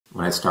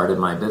When I started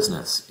my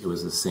business, it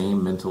was the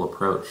same mental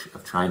approach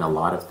of trying a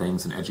lot of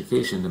things in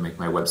education to make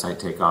my website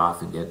take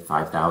off and get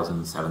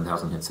 5,000,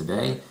 7,000 hits a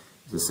day.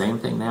 It's the same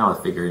thing now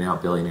with figuring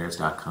out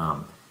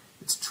billionaires.com.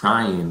 It's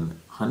trying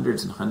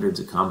hundreds and hundreds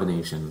of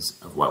combinations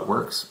of what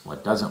works,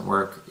 what doesn't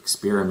work,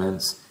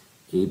 experiments,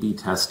 A/B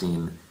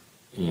testing,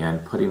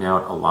 and putting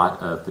out a lot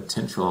of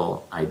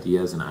potential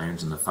ideas and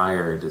irons in the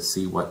fire to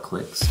see what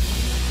clicks.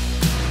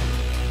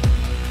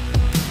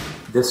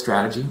 This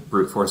strategy,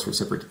 brute force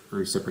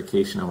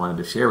reciprocation, I wanted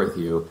to share with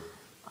you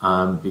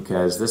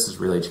because this has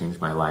really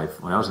changed my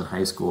life. When I was in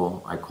high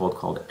school, I cold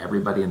called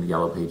everybody in the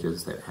Yellow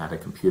Pages that had a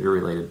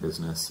computer-related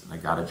business, and I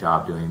got a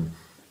job doing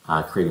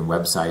creating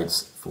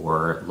websites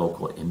for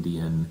local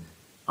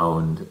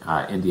Indian-owned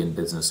Indian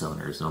business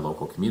owners in a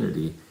local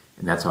community,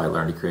 and that's how I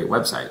learned to create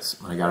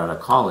websites. When I got out of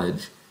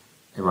college,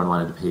 everyone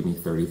wanted to pay me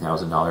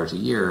 $30,000 a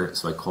year,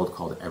 so I cold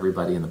called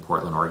everybody in the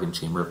Portland, Oregon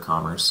Chamber of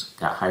Commerce,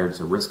 got hired as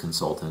a risk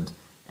consultant,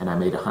 and I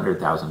made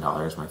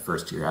 $100,000 my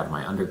first year out of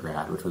my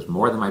undergrad, which was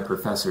more than my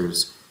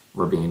professors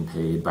were being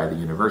paid by the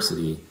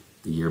university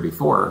the year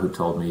before, who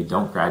told me,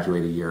 don't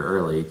graduate a year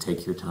early,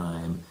 take your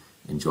time,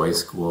 enjoy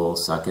school,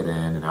 suck it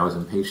in, and I was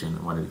impatient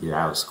and wanted to get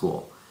out of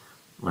school.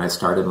 When I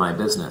started my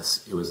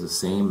business, it was the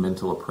same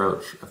mental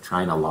approach of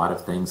trying a lot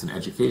of things in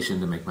education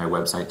to make my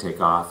website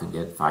take off and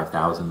get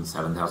 5,000,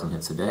 7,000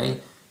 hits a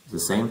day. It's the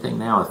same thing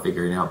now with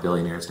figuring out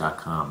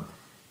billionaires.com.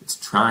 It's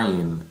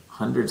trying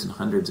hundreds and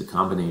hundreds of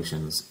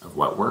combinations of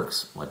what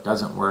works, what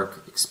doesn't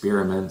work,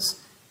 experiments,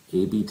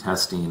 A/B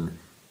testing,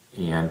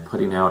 and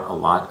putting out a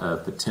lot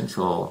of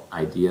potential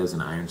ideas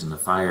and irons in the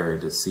fire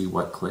to see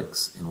what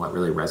clicks and what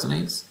really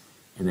resonates,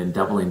 and then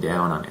doubling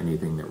down on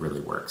anything that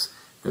really works.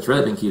 That's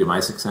really been key to my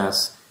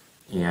success,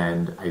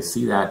 and I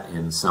see that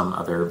in some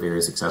other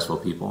very successful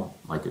people,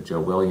 like a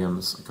Joe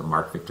Williams, like a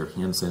Mark Victor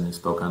Hansen, who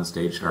spoke on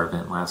stage at our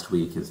event last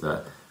week, is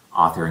the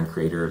author and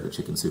creator of the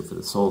Chicken Soup for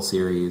the Soul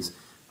series,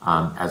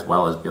 as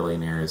well as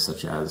billionaires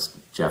such as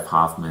Jeff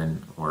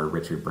Hoffman or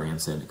Richard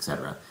Branson,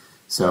 etc.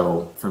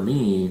 So for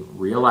me,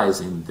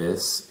 realizing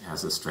this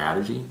as a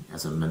strategy,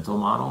 as a mental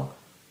model,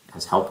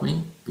 has helped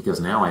me, because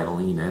now I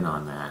lean in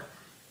on that.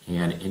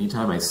 And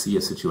anytime I see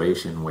a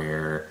situation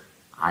where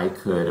I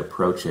could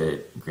approach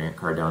it Grant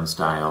Cardone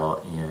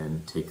style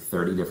and take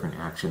 30 different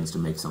actions to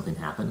make something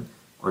happen,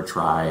 or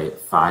try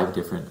 5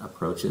 different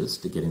approaches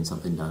to getting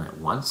something done at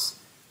once,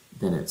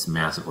 then it's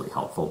massively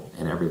helpful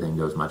and everything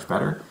goes much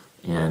better.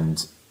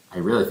 And I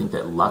really think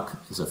that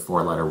luck is a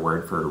 4-letter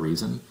word for a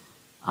reason.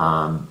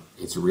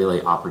 It's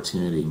really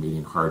opportunity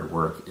meeting hard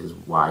work is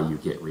why you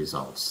get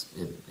results,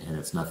 and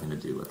it's nothing to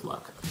do with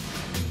luck.